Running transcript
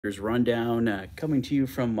Here's rundown coming to you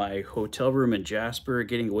from my hotel room in Jasper,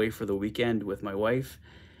 getting away for the weekend with my wife.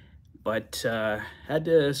 But had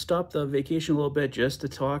to stop the vacation a little bit just to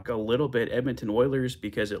talk a little bit Edmonton Oilers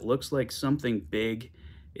because it looks like something big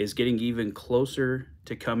is getting even closer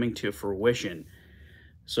to coming to fruition.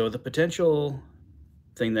 So the potential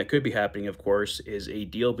thing that could be happening, of course, is a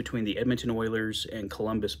deal between the Edmonton Oilers and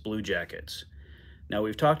Columbus Blue Jackets. Now,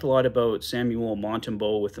 we've talked a lot about Samuel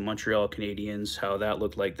Montembeault with the Montreal Canadiens, how that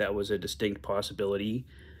looked like that was a distinct possibility.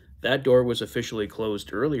 That door was officially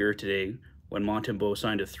closed earlier today when Montembeault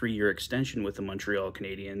signed a 3-year extension with the Montreal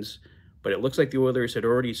Canadiens, but it looks like the Oilers had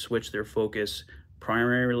already switched their focus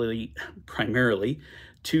primarily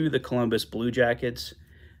to the Columbus Blue Jackets.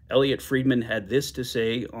 Elliot Friedman had this to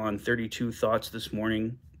say on 32 Thoughts this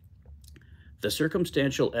morning. The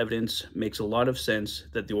circumstantial evidence makes a lot of sense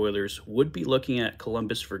that the Oilers would be looking at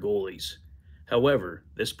Columbus for goalies. However,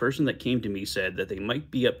 this person that came to me said that they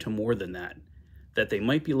might be up to more than that they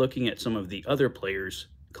might be looking at some of the other players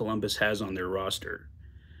Columbus has on their roster.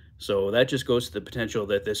 So that just goes to the potential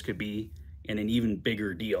that this could be in an even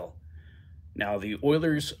bigger deal. Now, the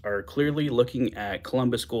Oilers are clearly looking at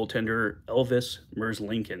Columbus goaltender Elvis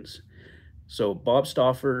Merzlikins. So Bob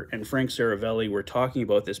Stauffer and Frank Saravelli were talking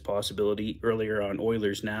about this possibility earlier on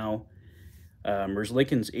Oilers Now.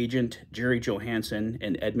 Merzlikins' agent, Jerry Johansson,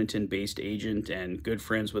 an Edmonton-based agent and good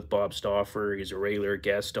friends with Bob Stauffer, he's a regular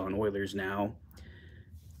guest on Oilers Now.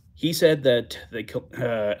 He said that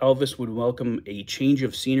Elvis would welcome a change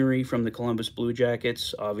of scenery from the Columbus Blue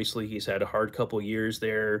Jackets. Obviously, he's had a hard couple years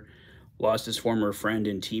there, lost his former friend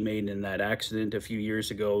and teammate in that accident a few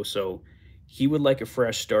years ago, so he would like a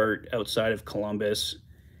fresh start outside of Columbus.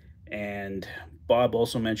 And Bob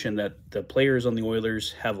also mentioned that the players on the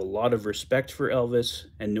Oilers have a lot of respect for Elvis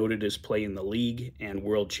and noted his play in the league and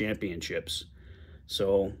world championships.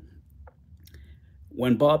 So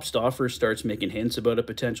when Bob Stauffer starts making hints about a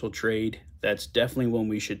potential trade, that's definitely when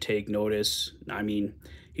we should take notice. I mean,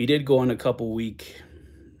 he did go on a couple-week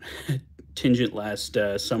tangent last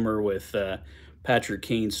summer with Patrick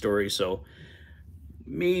Kane's story, so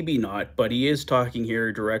maybe not, but he is talking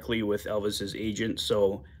here directly with Elvis's agent,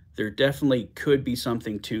 so there definitely could be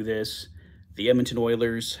something to this. The Edmonton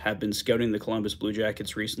Oilers have been scouting the Columbus Blue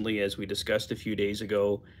Jackets recently, as we discussed a few days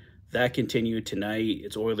ago. That continued tonight.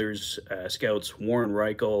 It's Oilers scouts Warren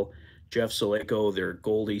Reichel, Jeff Soleko, their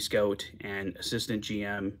goalie scout, and assistant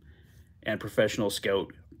GM and professional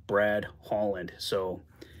scout Brad Holland. So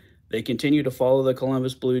they continue to follow the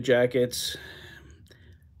Columbus Blue Jackets.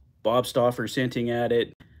 Bob Stauffer's hinting at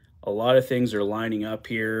it. A lot of things are lining up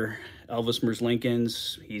here. Elvis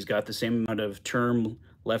Merzlikins, he's got the same amount of term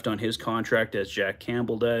left on his contract as Jack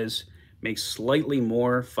Campbell does. Makes slightly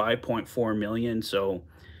more, $5.4 million. So,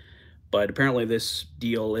 but apparently this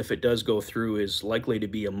deal, if it does go through, is likely to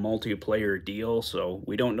be a multiplayer deal. So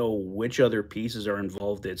we don't know which other pieces are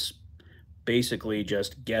involved. It's basically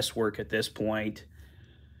just guesswork at this point.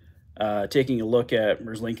 Taking a look at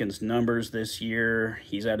Merzlikins' numbers this year,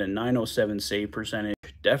 he's at a .907 save percentage.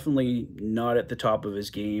 Definitely not at the top of his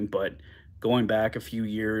game, but going back a few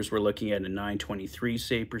years, we're looking at a .923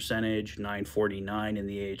 save percentage, .949 in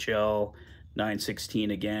the AHL,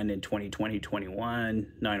 .916 again in 2020-21,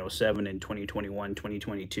 .907 in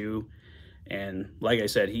 2021-2022. And like I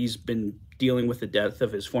said, he's been dealing with the death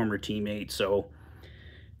of his former teammate, so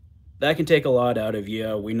that can take a lot out of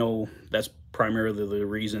you. We know that's primarily the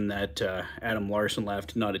reason that Adam Larson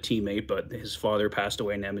left, not a teammate, but his father passed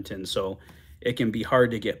away in Edmonton. So it can be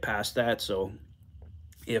hard to get past that. So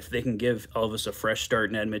if they can give Elvis a fresh start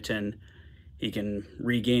in Edmonton, he can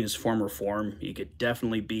regain his former form. He could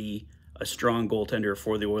definitely be a strong goaltender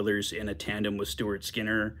for the Oilers in a tandem with Stuart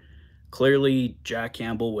Skinner. Clearly, Jack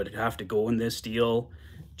Campbell would have to go in this deal.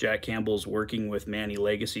 Jack Campbell's working with Manny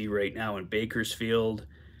Legacy right now in Bakersfield.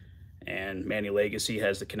 And Manny Legacy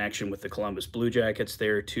has the connection with the Columbus Blue Jackets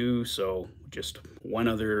there too, so just one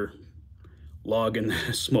other log in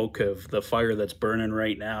the smoke of the fire that's burning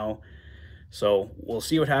right now. So we'll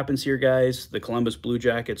see what happens here, guys. The Columbus Blue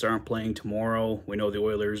Jackets aren't playing tomorrow. We know the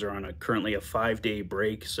Oilers are on currently a 5-day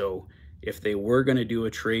break, so if they were going to do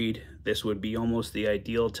a trade, this would be almost the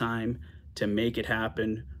ideal time to make it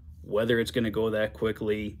happen. Whether it's going to go that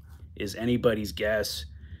quickly is anybody's guess.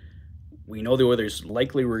 We know the Oilers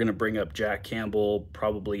likely were going to bring up Jack Campbell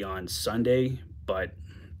probably on Sunday, but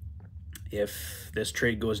if this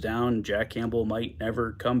trade goes down, Jack Campbell might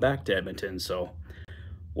never come back to Edmonton. So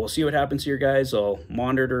we'll see what happens here, guys. I'll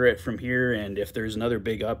monitor it from here, and if there's another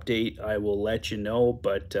big update, I will let you know.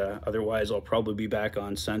 But otherwise, I'll probably be back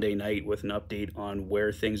on Sunday night with an update on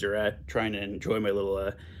where things are at, trying to enjoy my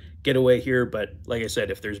little getaway here, but like I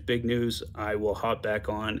said, if there's big news, I will hop back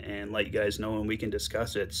on and let you guys know and we can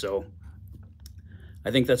discuss it. So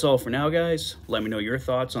I think that's all for now, guys. Let me know your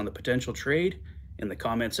thoughts on the potential trade in the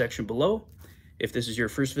comment section below. If this is your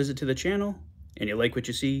first visit to the channel and you like what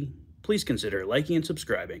you see, please consider liking and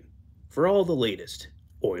subscribing for all the latest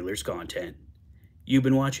Oilers content. You've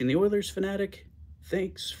been watching the Oilers Fanatic.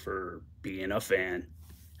 Thanks for being a fan.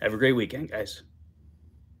 Have a great weekend, guys.